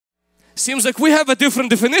Seems like we have a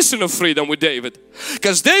different definition of freedom with David.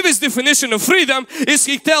 Because David's definition of freedom is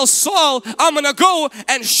he tells Saul, I'm gonna go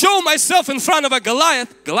and show myself in front of a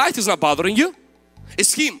Goliath. Goliath is not bothering you.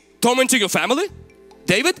 Is he tormenting your family?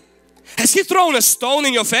 David? Has he thrown a stone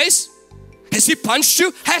in your face? Has he punched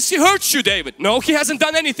you? Has he hurt you, David? No, he hasn't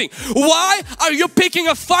done anything. Why are you picking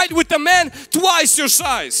a fight with a man twice your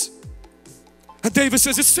size? And David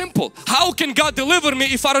says it's simple. How can God deliver me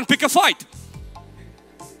if I don't pick a fight?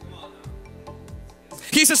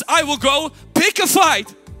 He says I will go pick a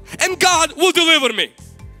fight and God will deliver me.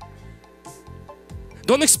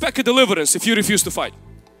 Don't expect a deliverance if you refuse to fight.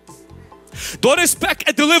 Don't expect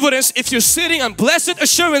a deliverance if you're sitting on blessed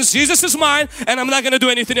assurance, Jesus is mine and I'm not going to do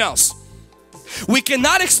anything else. We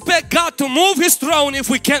cannot expect God to move His throne if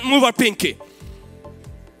we can't move our pinky.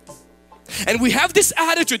 And we have this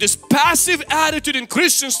attitude, this passive attitude in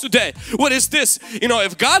Christians today. What is this? You know,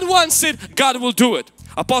 if God wants it, God will do it.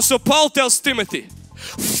 Apostle Paul tells Timothy,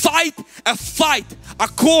 fight a fight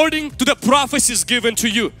according to the prophecies given to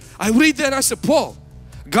you. I read that and I said, Paul,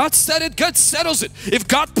 God said it, God settles it. If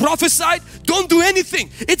God prophesied, don't do anything.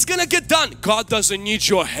 It's gonna get done. God doesn't need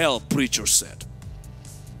your help, preacher said.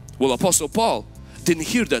 Well, Apostle Paul didn't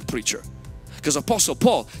hear that preacher. Because Apostle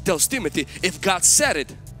Paul tells Timothy, if God said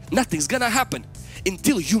it, nothing's gonna happen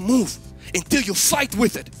until you move, until you fight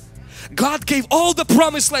with it. God gave all the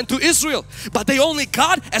promised land to Israel, but they only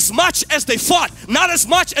got as much as they fought, not as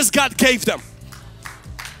much as God gave them.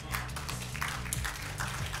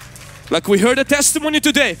 Like we heard a testimony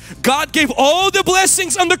today, God gave all the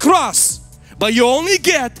blessings on the cross, but you only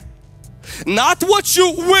get not what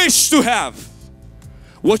you wish to have,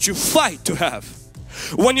 what you fight to have.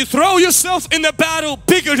 When you throw yourself in a battle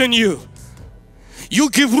bigger than you, you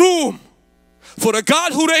give room for a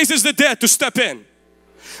God who raises the dead to step in.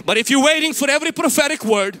 But if you're waiting for every prophetic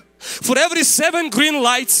word, for every 7 green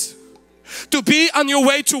lights to be on your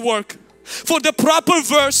way to work, for the proper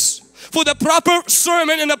verse, for the proper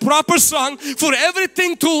sermon and the proper song, for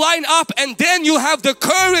everything to line up, and then you have the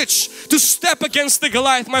courage to step against the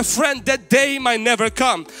Goliath, my friend, that day might never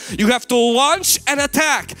come. You have to launch an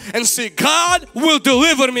attack and say, God will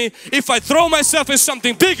deliver me if I throw myself in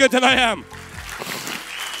something bigger than I am.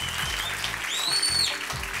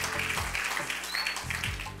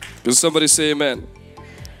 Can somebody say amen?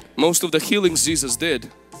 Most of the healings Jesus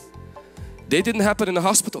did, they didn't happen in the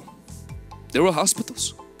hospital. There were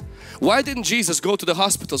hospitals. Why didn't Jesus go to the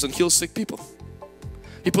hospitals and heal sick people?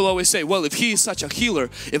 People always say, well, if He is such a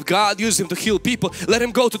healer, if God used Him to heal people, let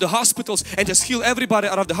Him go to the hospitals and just heal everybody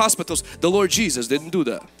out of the hospitals. The Lord Jesus didn't do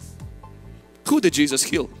that. Who did Jesus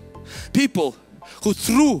heal? People who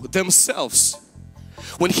threw themselves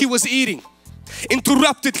when He was eating,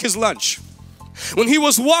 interrupted His lunch. When He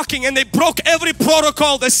was walking and they broke every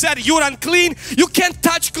protocol, they said you're unclean, you can't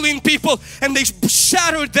touch clean people, and they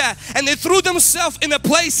shattered that and they threw themselves in the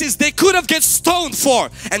places they could have get stoned for,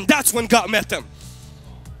 and that's when God met them.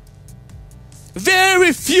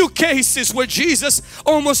 Very few cases where Jesus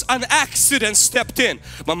almost on accident stepped in,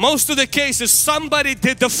 but most of the cases somebody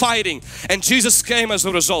did the fighting and Jesus came as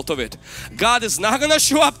a result of it. God is not going to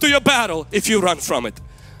show up to your battle if you run from it.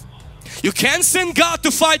 You can't send God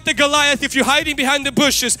to fight the Goliath if you're hiding behind the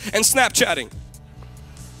bushes and Snapchatting.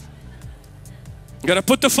 You gotta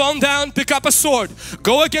put the phone down, pick up a sword,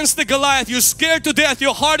 go against the Goliath. You're scared to death,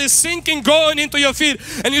 your heart is sinking, going into your feet,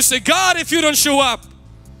 and you say, God, if you don't show up,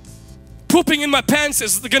 pooping in my pants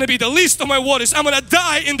is gonna be the least of my worries. I'm gonna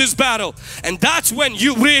die in this battle. And that's when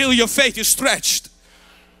you really, your faith is stretched.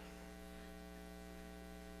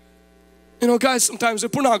 You know, guys, sometimes a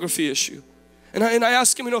pornography issue. And I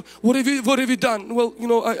ask him, you know, what have you done? Well, you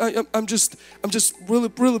know, I'm just really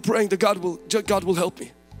praying that God will help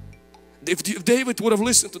me. If David would have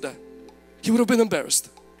listened to that, he would have been embarrassed.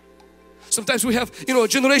 Sometimes we have, you know,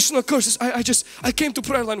 generational curses. I came to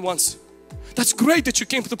prayer line once. That's great that you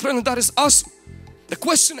came to the prayer line. That is awesome. The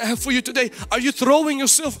question I have for you today, are you throwing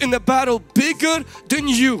yourself in a battle bigger than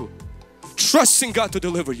you, trusting God to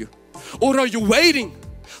deliver you? Or are you waiting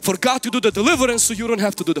for God to do the deliverance so you don't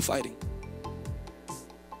have to do the fighting?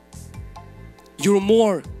 You're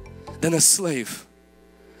more than a slave.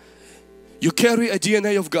 You carry a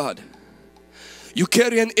DNA of God. You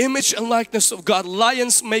carry an image and likeness of God.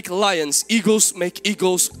 Lions make lions, eagles make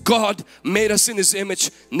eagles. God made us in His image,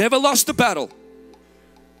 never lost a battle,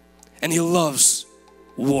 and He loves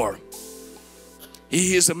war.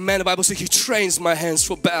 He is a man, the Bible says, He trains my hands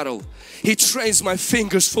for battle. He trains my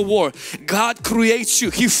fingers for war. God creates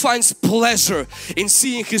you. He finds pleasure in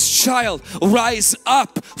seeing His child rise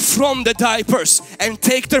up from the diapers and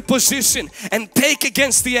take their position and take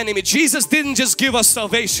against the enemy. Jesus didn't just give us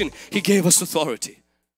salvation, He gave us authority.